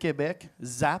Télé-Québec,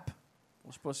 Zap.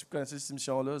 Je sais pas si vous connaissez cette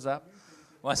émission-là, Zap.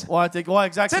 Ouais, Ouais,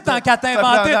 exact. tu sais, quand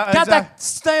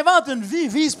tu t'inventes une vie,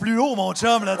 vise plus haut, mon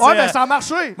chum. Là, ouais, mais ça a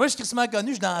marché. Moi, je suis crissement connu,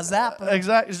 je suis dans Zap.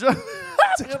 Exact. J'ai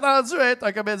prétendu être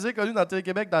un comédien connu dans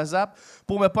Télé-Québec, dans Zap,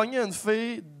 pour me pogner une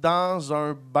fille dans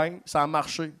un bain. Ça a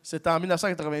marché. C'était en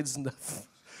 1999.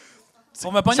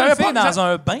 Pour me pogner une fille dans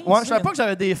un bain? Ouais, je savais pas que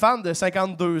j'avais des fans de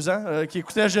 52 ans qui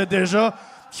écoutaient J'ai déjà,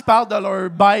 qui parlent de leur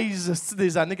baise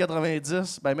des années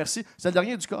 90. Ben merci. C'est le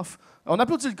dernier du coffre. On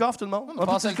applaudit le coffre, tout le monde. On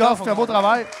applaudit le coffre, fait un beau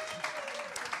travail.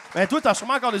 Ben toi, t'as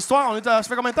sûrement encore des histoires. Ça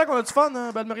fait combien de temps qu'on a du fun,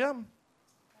 Belle Myriam?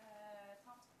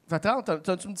 Ça fait 30.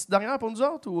 T'as-tu une petite dernière pour nous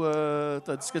autres ou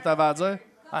t'as dit ce que t'avais à dire?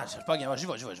 Ah, je sais pas, j'y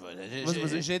vais.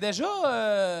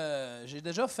 J'ai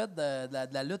déjà fait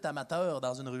de la lutte amateur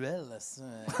dans une ruelle.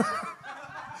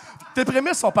 Tes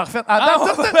prémices sont parfaites. Attends,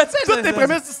 toutes tes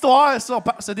prémices d'histoire,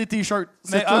 c'est des T-shirts.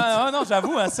 Mais non,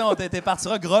 j'avoue, si on t'es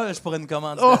partira Groll, je pourrais une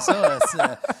commande de ça.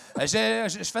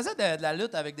 Je faisais de la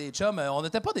lutte avec des chums. On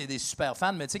n'était pas des super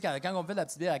fans, mais tu sais, quand on fait de la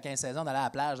petite bière à 15-16 ans, on allait à la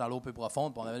plage, dans l'eau peu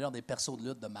profonde, puis on avait genre des persos de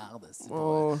lutte de marde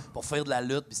pour faire de la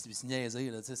lutte, puis se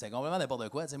niaiser. C'est complètement n'importe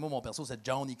quoi. T'sais, moi, mon perso, c'est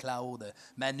Johnny Cloud.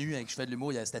 Manu, avec qui je fais de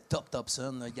l'humour, c'était Top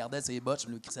Topson. Il gardait ses bottes, je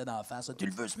me le crissais d'en face. Tu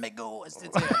le veux, ce mégot?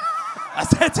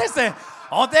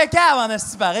 On était cave en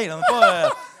esti pareil.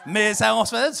 Mais on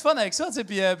se faisait du fun avec ça.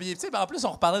 Puis en plus,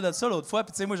 on reparlait de ça l'autre fois.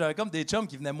 Puis moi, j'avais comme des chums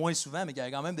qui venaient moins souvent, mais qui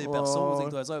avaient quand même des persos qui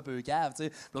trouvaient ça un peu cave.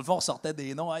 Puis l'autre fois, on sortait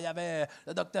des noms. Il y avait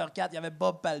le Dr. Cat, il y avait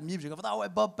Bob Palmier. Puis j'ai comme, ah ouais,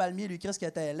 Bob Palmier, lui, Chris qui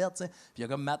était alerte. Puis il y a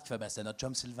comme Matt qui fait, ben c'était notre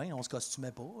chum Sylvain, on se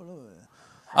costumait pas. Là.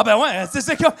 Ah ben ouais,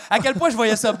 c'est comme à quel point je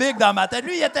voyais ça big dans ma tête.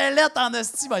 Lui, il était lettre en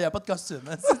esti, ben il n'y a pas de costume.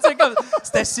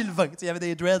 C'était Sylvain. Il y avait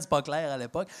des dreads pas clairs à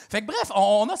l'époque. Fait que bref,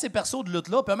 on a ces persos de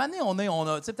lutte-là. Puis à un moment donné, on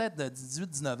a peut-être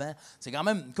 18-19 ans. C'est quand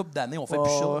même une couple d'années, on fait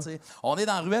plus chaud. On est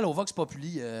dans la ruelle au Vox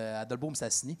Populi à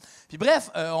Dolbeau-Missassini. Puis bref,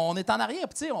 on est en arrière,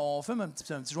 puis on fume un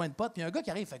petit joint de pote. Puis un gars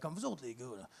qui arrive, fait comme vous autres, les gars,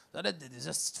 là, vous allez être des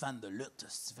hosties de fans de lutte.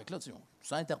 Fait que là, on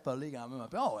s'est interpellé quand même un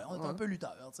peu. Ah ouais, on est un peu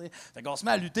lutteurs. Fait qu'on se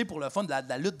met à lutter pour le fun de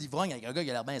la lutte d'ivrogne avec un gars qui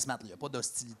a l'air bien smart. Il n'y a pas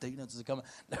d'hostilité. C'est comme,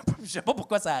 je sais pas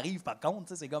pourquoi ça arrive, par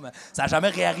contre. C'est comme, ça n'a jamais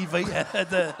réarrivé.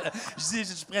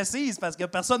 Je précise parce que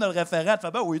personne n'a le référent. Tu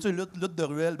fais, ben oui, tu sais, lutte de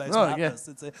ruelle, ben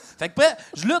c'est fait que après,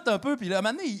 je lutte un peu, puis là, à un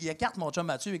moment donné, il écarte mon chum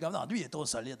Mathieu, il est comme, non, lui, il est trop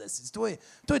solide. Toi,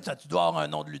 tu dois avoir un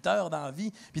nom de lutteur dans la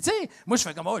vie. Puis, tu sais, moi, je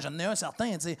fais comme, oh, j'en ai un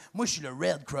certain, tu sais. Moi, je suis le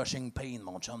Red Crushing Pain,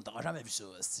 mon chum. T'auras jamais vu ça.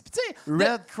 Puis, tu sais.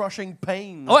 Red Crushing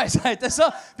Pain. Ouais, ça a été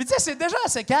ça. Puis, tu sais, c'est déjà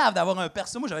assez cave d'avoir un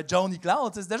perso. Moi, j'avais Johnny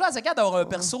Cloud. C'est déjà assez cave d'avoir un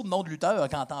perso de nom de lutteur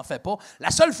quand t'en fais pas.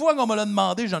 La seule fois qu'on me l'a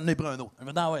demandé, j'en ai pris un autre. Je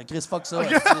me dis, ah ouais, Chris, fuck ça.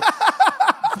 Okay.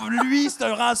 Lui, c'est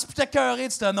un rang écœuré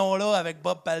de ce nom-là avec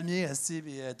Bob Palmier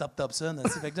et Top Topson.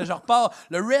 Fait que là, je repars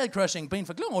le Red Crushing Pain.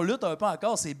 Fait que là, on lutte un peu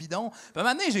encore, c'est bidon. Puis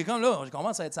maintenant, j'ai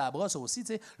commencé à être sa brosse aussi.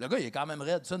 T'sais. Le gars, il est quand même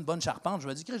raide, une bonne charpente. Je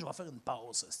me dis, je vais faire une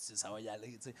passe, ça va y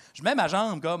aller. T'sais. Je mets ma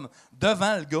jambe comme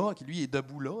devant le gars qui, lui, est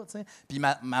debout là. Puis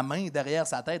ma main derrière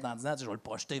sa tête en disant, je vais le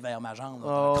projeter vers ma jambe,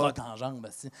 un croc en jambe.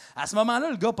 À ce moment-là,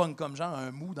 le gars pogne comme genre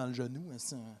un mou dans le genou.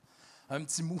 Un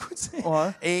petit mou, tu sais.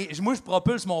 Ouais. Et moi, je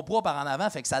propulse mon poids par en avant,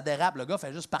 fait que ça dérape. Le gars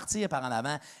fait juste partir par en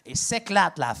avant et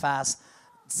s'éclate la face.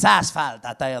 Ça asphalte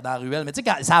à terre dans la ruelle. Mais tu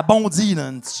sais, ça a bondi, là,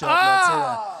 une petite shot.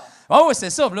 Oh, oui, c'est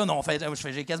ça. Là,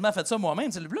 j'ai quasiment fait ça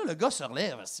moi-même. Là, le gars se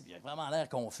relève. Il a vraiment l'air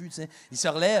confus. T'sais. Il se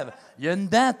relève. Il a une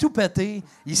dent tout pétée.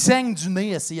 Il saigne du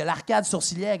nez. Il a l'arcade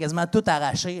sourcilière quasiment tout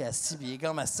arrachée. Puis il est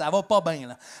comme, ça va pas bien.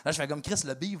 Là, je fais comme Chris,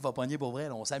 le beef va pogner pour vrai.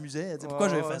 Là, on s'amusait. Pourquoi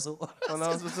j'ai fait ça?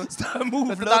 C'est un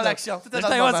move. Là, dans l'action.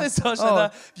 C'est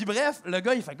ça. Puis bref, le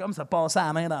gars, il fait comme ça passer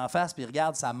la main d'en face. Puis il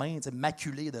regarde sa main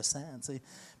maculée de sang. Puis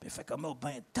il fait comme, oh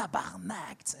ben,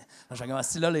 tabarnak. Là, je fais comme,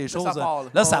 là, les choses.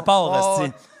 Là, ça part.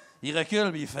 Il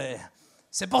recule et il fait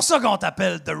 « C'est pour ça qu'on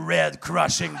t'appelle The Red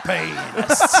Crushing Pain. »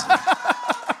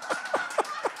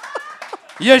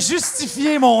 Il a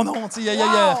justifié mon nom. Il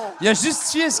a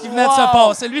justifié ce qui venait de se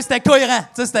passer. Lui, c'était cohérent.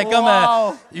 C'était comme...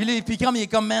 Puis comme il est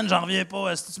comme « Man, j'en reviens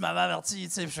pas. Si tu m'avais averti. »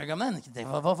 Je fais comme « Man,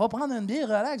 va prendre une bière,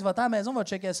 relax. Va-t'en à la maison, va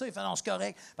checker ça. » Il fait « Non, c'est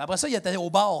correct. » Puis après ça, il était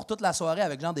au bar toute la soirée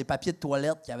avec genre des papiers de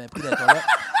toilette qu'il avait pris des toilettes.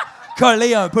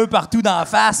 Collé un peu partout d'en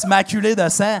face, maculé de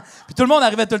sang. Puis tout le monde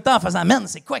arrivait tout le temps en faisant « Man,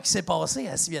 c'est quoi qui s'est passé? »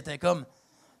 Il était comme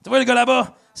 « Tu vois le gars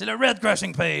là-bas? C'est le Red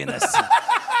Crushing Pain. »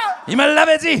 Il me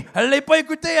l'avait dit. Elle l'a pas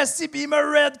écouté, puis il m'a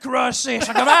Red Crushé. Je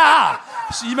suis comme « Ah! »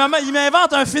 Il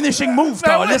m'invente un finishing move,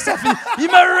 câlisse, ça finit. Il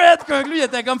me red que lui, il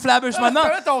était comme Flabber. Je me demande.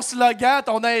 Ton slogan,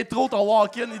 ton intro, ton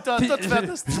walk-in, il t'a tout fait.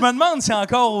 Je me demande si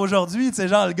encore aujourd'hui, tu sais,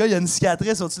 genre, le gars, il a une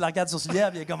cicatrice au-dessus de l'arcade sourcilière,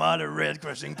 puis il est comme, le red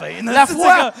crushing pain.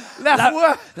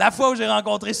 La fois où j'ai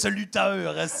rencontré ce lutteur,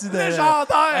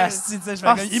 légendaire.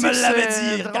 Il me l'avait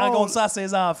dit, il raconte ça à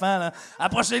ses enfants. Là.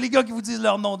 Approchez les gars qui vous disent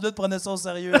leur nom de lutte, prenez ça au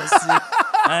sérieux.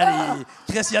 Allez,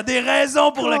 Chris, il y a des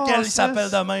raisons pour lesquelles il s'appelle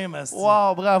de même.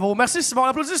 Wow, bravo. Merci, Simon.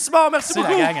 Applaudissez Simon. Merci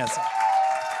beaucoup. La gang, ça.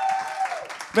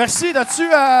 Merci. As-tu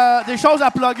des choses à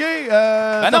plugger?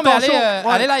 Non, mais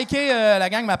allez liker la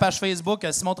gang, ma page Facebook,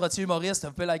 Simon Trottier Humoriste.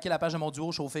 Vous pouvez liker la page de mon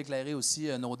duo, Chauffé Éclairé aussi.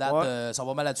 Nos dates sont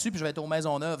vraiment là-dessus. Puis je vais être au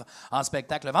Maisonneuve en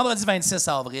spectacle le vendredi 26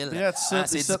 avril. C'est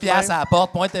 10 piastres à la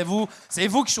porte. Pointez-vous. C'est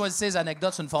vous qui choisissez les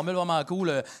anecdotes. C'est une formule vraiment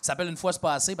cool. Ça s'appelle Une fois se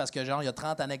passé parce que genre il y a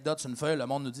 30 anecdotes sur une feuille. Le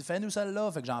monde nous dit fais-nous celle-là.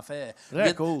 Fait que j'en fais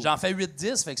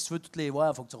 8-10. Fait que si tu veux toutes les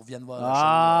voir, il faut que tu reviennes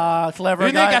voir.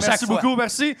 Clever guy. Merci beaucoup.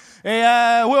 Merci. Et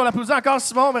oui, on applaudit encore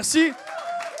Simon. Merci.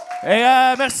 Et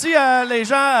merci les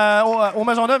gens au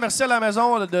Maisonneuve. Merci à la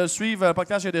maison de suivre le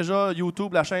podcast. J'ai déjà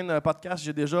YouTube, la chaîne podcast.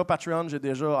 J'ai déjà Patreon. J'ai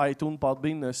déjà iTunes,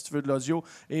 Podbean, si tu veux de l'audio.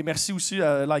 Et merci aussi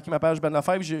liker ma page Ben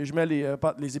Lefebvre. Je mets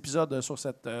les épisodes sur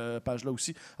cette page-là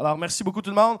aussi. Alors, merci beaucoup tout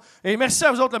le monde. Et merci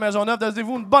à vous autres, le Maisonneuve.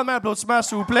 Donnez-vous une bonne main d'applaudissement,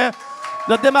 s'il vous plaît.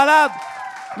 Vous êtes des malades.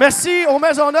 Merci au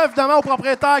Maisonneuve, évidemment, au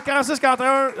propriétaire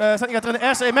 4641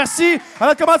 Sainte-Catherine-S. Et merci à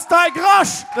notre commanditaire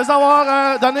Groche de nous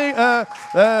avoir donné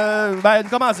une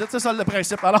commandite. C'est ça le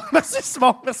principe. Alors, merci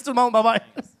Simon. Merci tout le monde. Bye-bye.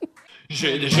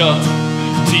 J'ai déjà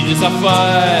dit des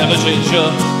affaires, j'ai déjà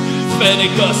fait des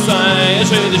cossins,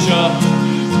 j'ai déjà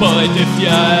pas été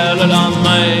fier le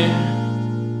lendemain.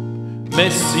 Mais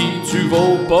si tu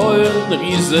vaux pas une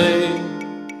risée,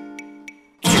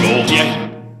 tu vaux rien.